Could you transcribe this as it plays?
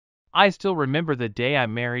I still remember the day I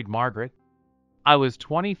married Margaret. I was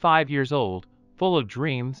 25 years old, full of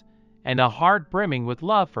dreams, and a heart brimming with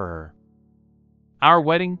love for her. Our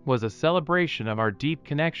wedding was a celebration of our deep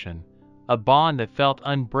connection, a bond that felt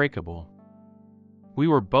unbreakable. We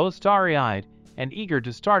were both starry-eyed and eager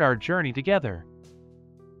to start our journey together.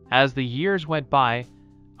 As the years went by,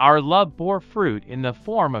 our love bore fruit in the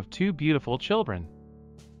form of two beautiful children.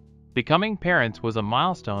 Becoming parents was a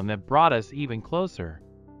milestone that brought us even closer.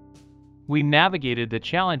 We navigated the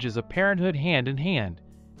challenges of parenthood hand in hand,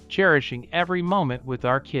 cherishing every moment with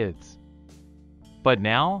our kids. But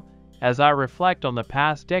now, as I reflect on the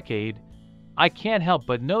past decade, I can't help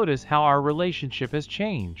but notice how our relationship has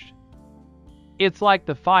changed. It's like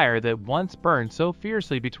the fire that once burned so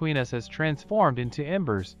fiercely between us has transformed into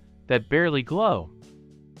embers that barely glow.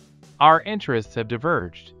 Our interests have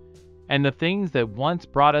diverged, and the things that once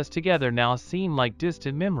brought us together now seem like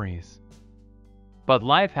distant memories. But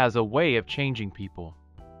life has a way of changing people.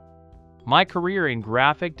 My career in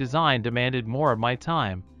graphic design demanded more of my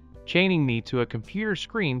time, chaining me to a computer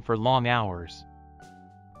screen for long hours.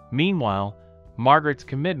 Meanwhile, Margaret's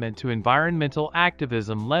commitment to environmental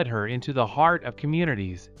activism led her into the heart of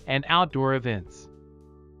communities and outdoor events.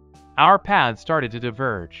 Our paths started to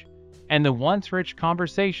diverge, and the once rich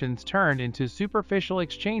conversations turned into superficial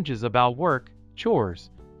exchanges about work, chores,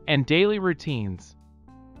 and daily routines.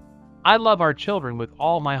 I love our children with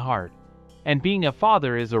all my heart, and being a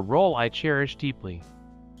father is a role I cherish deeply.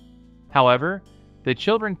 However, the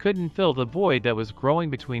children couldn't fill the void that was growing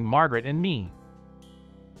between Margaret and me.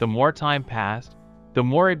 The more time passed, the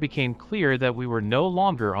more it became clear that we were no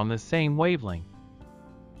longer on the same wavelength.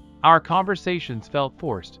 Our conversations felt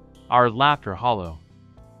forced, our laughter hollow.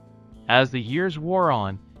 As the years wore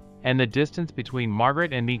on, and the distance between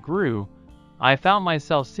Margaret and me grew, I found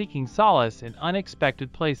myself seeking solace in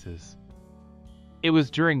unexpected places. It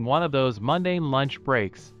was during one of those mundane lunch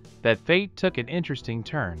breaks that fate took an interesting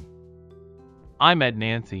turn. I met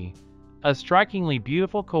Nancy, a strikingly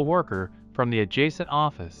beautiful coworker from the adjacent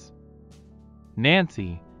office.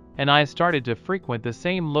 Nancy and I started to frequent the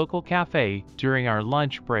same local cafe during our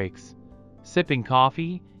lunch breaks, sipping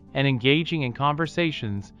coffee and engaging in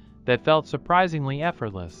conversations that felt surprisingly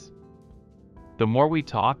effortless. The more we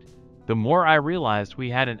talked, the more I realized we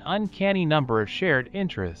had an uncanny number of shared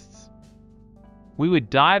interests. We would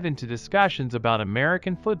dive into discussions about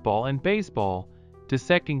American football and baseball,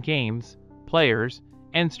 dissecting games, players,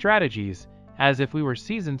 and strategies as if we were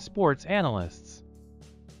seasoned sports analysts.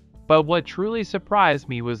 But what truly surprised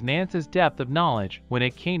me was Nancy's depth of knowledge when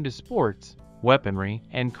it came to sports, weaponry,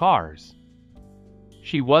 and cars.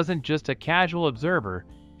 She wasn't just a casual observer,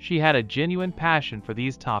 she had a genuine passion for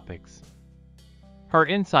these topics. Her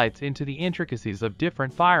insights into the intricacies of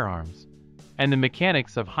different firearms and the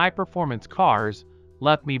mechanics of high-performance cars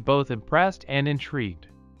left me both impressed and intrigued.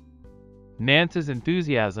 Nancy's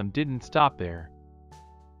enthusiasm didn't stop there.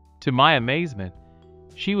 To my amazement,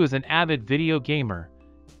 she was an avid video gamer,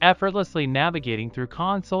 effortlessly navigating through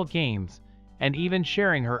console games and even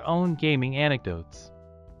sharing her own gaming anecdotes.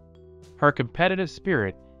 Her competitive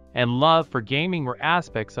spirit and love for gaming were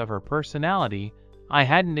aspects of her personality I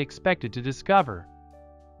hadn't expected to discover.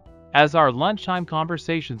 As our lunchtime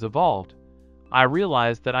conversations evolved, I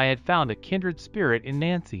realized that I had found a kindred spirit in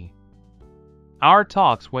Nancy. Our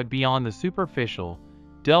talks went beyond the superficial,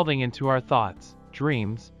 delving into our thoughts,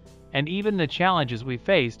 dreams, and even the challenges we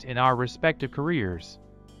faced in our respective careers.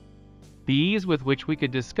 The ease with which we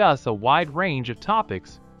could discuss a wide range of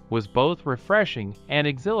topics was both refreshing and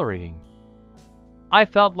exhilarating. I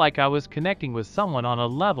felt like I was connecting with someone on a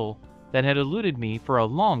level that had eluded me for a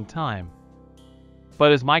long time.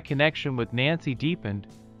 But as my connection with Nancy deepened,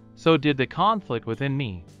 so did the conflict within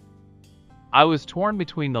me. I was torn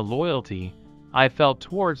between the loyalty I felt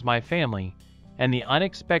towards my family and the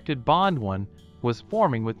unexpected bond one was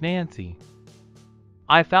forming with Nancy.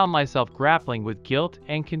 I found myself grappling with guilt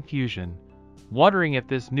and confusion, wondering if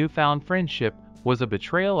this newfound friendship was a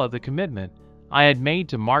betrayal of the commitment I had made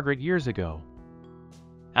to Margaret years ago.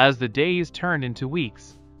 As the days turned into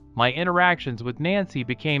weeks, my interactions with Nancy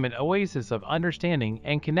became an oasis of understanding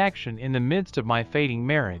and connection in the midst of my fading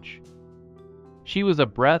marriage. She was a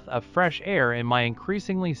breath of fresh air in my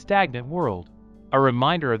increasingly stagnant world, a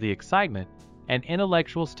reminder of the excitement and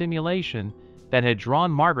intellectual stimulation that had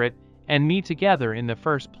drawn Margaret and me together in the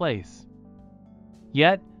first place.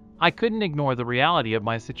 Yet, I couldn't ignore the reality of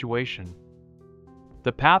my situation.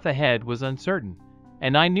 The path ahead was uncertain,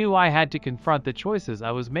 and I knew I had to confront the choices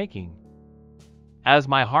I was making. As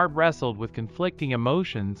my heart wrestled with conflicting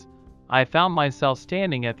emotions, I found myself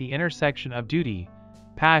standing at the intersection of duty,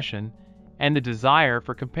 passion, and the desire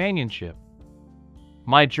for companionship.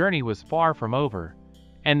 My journey was far from over,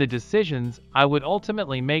 and the decisions I would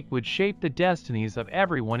ultimately make would shape the destinies of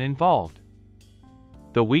everyone involved.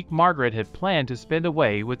 The week Margaret had planned to spend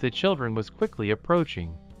away with the children was quickly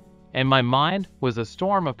approaching, and my mind was a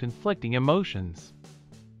storm of conflicting emotions.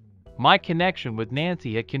 My connection with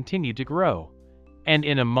Nancy had continued to grow, and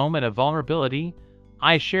in a moment of vulnerability,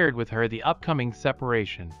 I shared with her the upcoming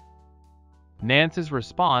separation. Nancy's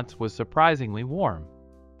response was surprisingly warm.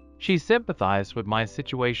 She sympathized with my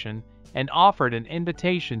situation and offered an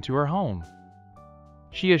invitation to her home.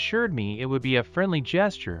 She assured me it would be a friendly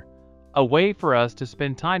gesture, a way for us to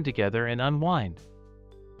spend time together and unwind.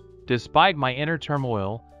 Despite my inner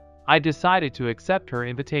turmoil, I decided to accept her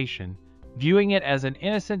invitation, viewing it as an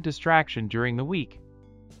innocent distraction during the week.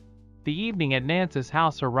 The evening at Nancy's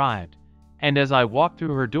house arrived, and as I walked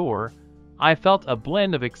through her door, I felt a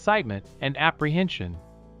blend of excitement and apprehension.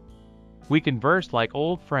 We conversed like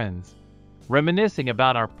old friends, reminiscing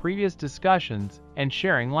about our previous discussions and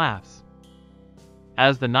sharing laughs.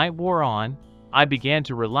 As the night wore on, I began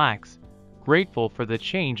to relax, grateful for the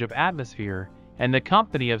change of atmosphere and the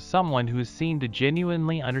company of someone who seemed to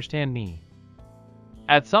genuinely understand me.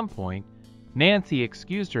 At some point, Nancy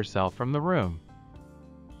excused herself from the room.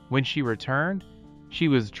 When she returned, she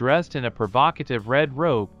was dressed in a provocative red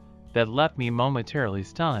robe that left me momentarily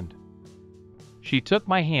stunned. She took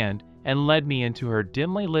my hand and led me into her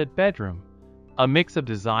dimly lit bedroom, a mix of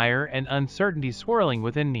desire and uncertainty swirling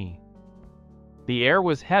within me. The air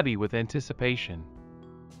was heavy with anticipation.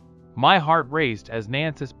 My heart raced as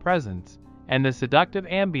Nancy's presence and the seductive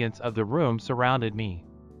ambience of the room surrounded me.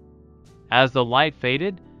 As the light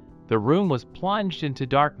faded, the room was plunged into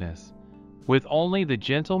darkness, with only the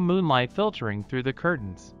gentle moonlight filtering through the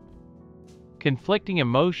curtains. Conflicting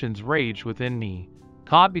emotions raged within me,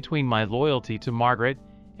 caught between my loyalty to Margaret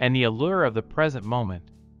and the allure of the present moment.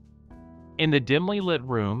 In the dimly lit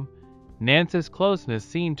room, Nancy's closeness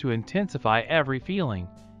seemed to intensify every feeling,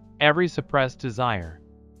 every suppressed desire.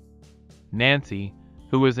 Nancy,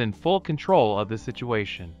 who was in full control of the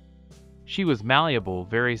situation. She was malleable,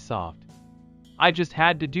 very soft. I just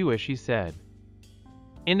had to do as she said.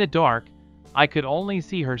 In the dark, I could only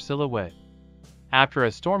see her silhouette. After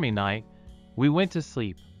a stormy night, we went to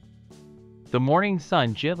sleep. The morning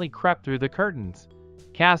sun gently crept through the curtains,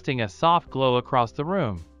 casting a soft glow across the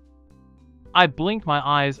room. I blinked my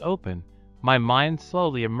eyes open, my mind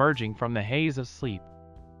slowly emerging from the haze of sleep.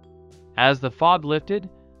 As the fog lifted,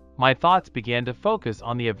 my thoughts began to focus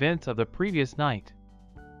on the events of the previous night.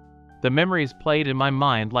 The memories played in my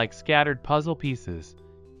mind like scattered puzzle pieces,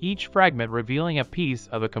 each fragment revealing a piece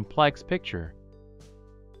of a complex picture.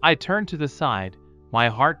 I turned to the side, my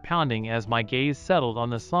heart pounding as my gaze settled on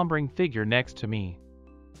the slumbering figure next to me.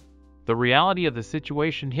 The reality of the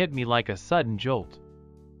situation hit me like a sudden jolt.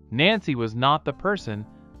 Nancy was not the person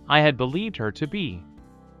I had believed her to be.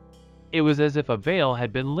 It was as if a veil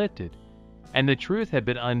had been lifted, and the truth had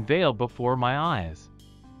been unveiled before my eyes.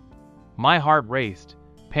 My heart raced,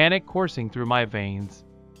 panic coursing through my veins.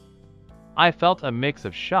 I felt a mix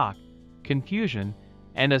of shock, confusion,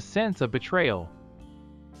 and a sense of betrayal.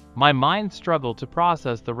 My mind struggled to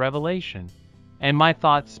process the revelation, and my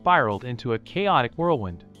thoughts spiraled into a chaotic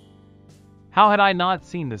whirlwind. How had I not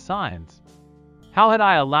seen the signs? How had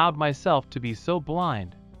I allowed myself to be so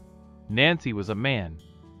blind? Nancy was a man.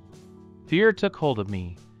 Fear took hold of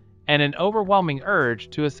me, and an overwhelming urge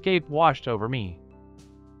to escape washed over me.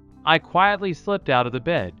 I quietly slipped out of the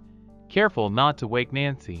bed, careful not to wake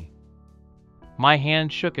Nancy. My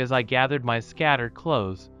hand shook as I gathered my scattered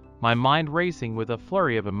clothes, my mind racing with a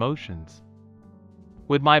flurry of emotions.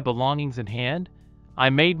 With my belongings in hand, I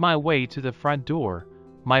made my way to the front door,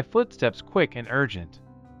 my footsteps quick and urgent.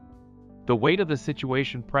 The weight of the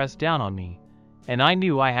situation pressed down on me, and I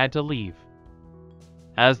knew I had to leave.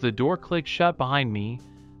 As the door clicked shut behind me,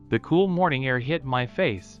 the cool morning air hit my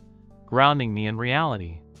face, grounding me in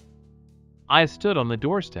reality. I stood on the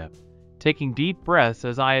doorstep, taking deep breaths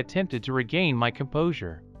as I attempted to regain my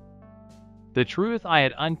composure. The truth I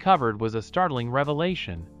had uncovered was a startling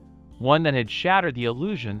revelation, one that had shattered the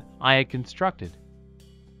illusion I had constructed.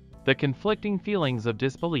 The conflicting feelings of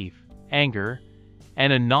disbelief, anger,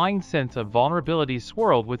 and a gnawing sense of vulnerability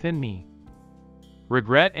swirled within me.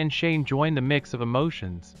 Regret and shame joined the mix of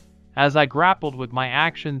emotions as I grappled with my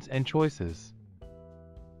actions and choices.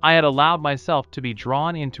 I had allowed myself to be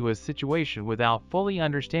drawn into a situation without fully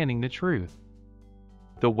understanding the truth.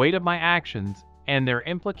 The weight of my actions and their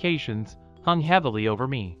implications hung heavily over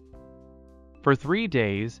me. For 3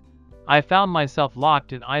 days, I found myself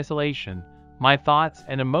locked in isolation, my thoughts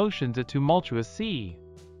and emotions a tumultuous sea.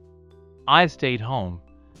 I stayed home,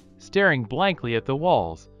 staring blankly at the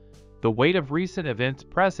walls, the weight of recent events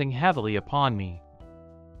pressing heavily upon me.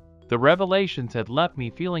 The revelations had left me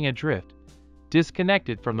feeling adrift,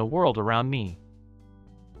 disconnected from the world around me.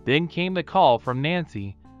 Then came the call from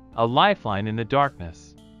Nancy, a lifeline in the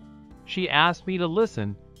darkness. She asked me to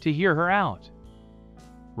listen, to hear her out.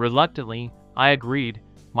 Reluctantly, I agreed,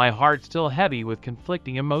 my heart still heavy with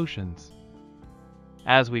conflicting emotions.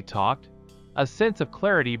 As we talked, a sense of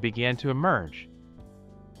clarity began to emerge.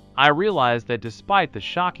 I realized that despite the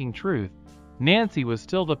shocking truth, Nancy was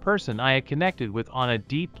still the person I had connected with on a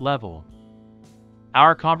deep level.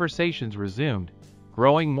 Our conversations resumed,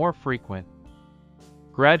 growing more frequent.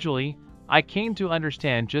 Gradually, I came to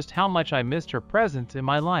understand just how much I missed her presence in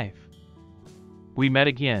my life. We met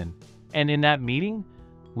again, and in that meeting,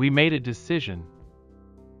 we made a decision.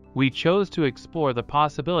 We chose to explore the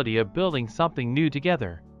possibility of building something new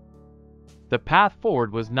together. The path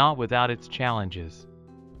forward was not without its challenges.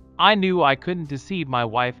 I knew I couldn't deceive my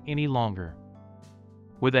wife any longer.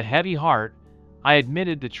 With a heavy heart, I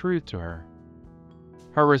admitted the truth to her.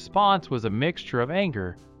 Her response was a mixture of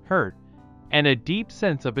anger, hurt, and a deep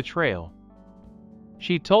sense of betrayal.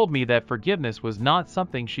 She told me that forgiveness was not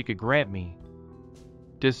something she could grant me.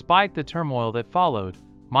 Despite the turmoil that followed,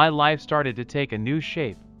 my life started to take a new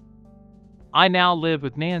shape. I now live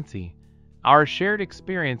with Nancy, our shared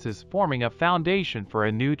experiences forming a foundation for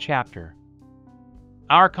a new chapter.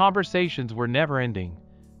 Our conversations were never-ending,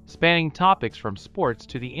 spanning topics from sports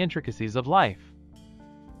to the intricacies of life.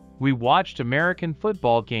 We watched American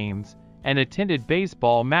football games and attended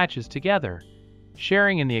baseball matches together,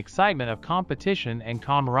 sharing in the excitement of competition and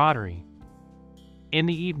camaraderie. In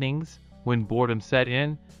the evenings, when boredom set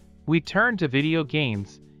in, we turned to video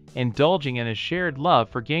games, indulging in a shared love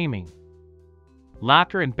for gaming.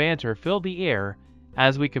 Laughter and banter filled the air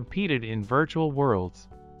as we competed in virtual worlds,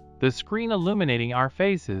 the screen illuminating our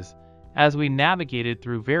faces as we navigated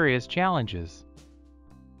through various challenges.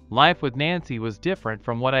 Life with Nancy was different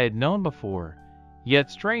from what I had known before,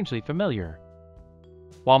 yet strangely familiar.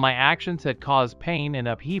 While my actions had caused pain and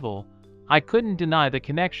upheaval, I couldn't deny the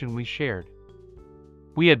connection we shared.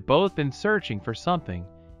 We had both been searching for something,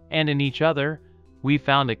 and in each other, we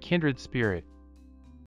found a kindred spirit.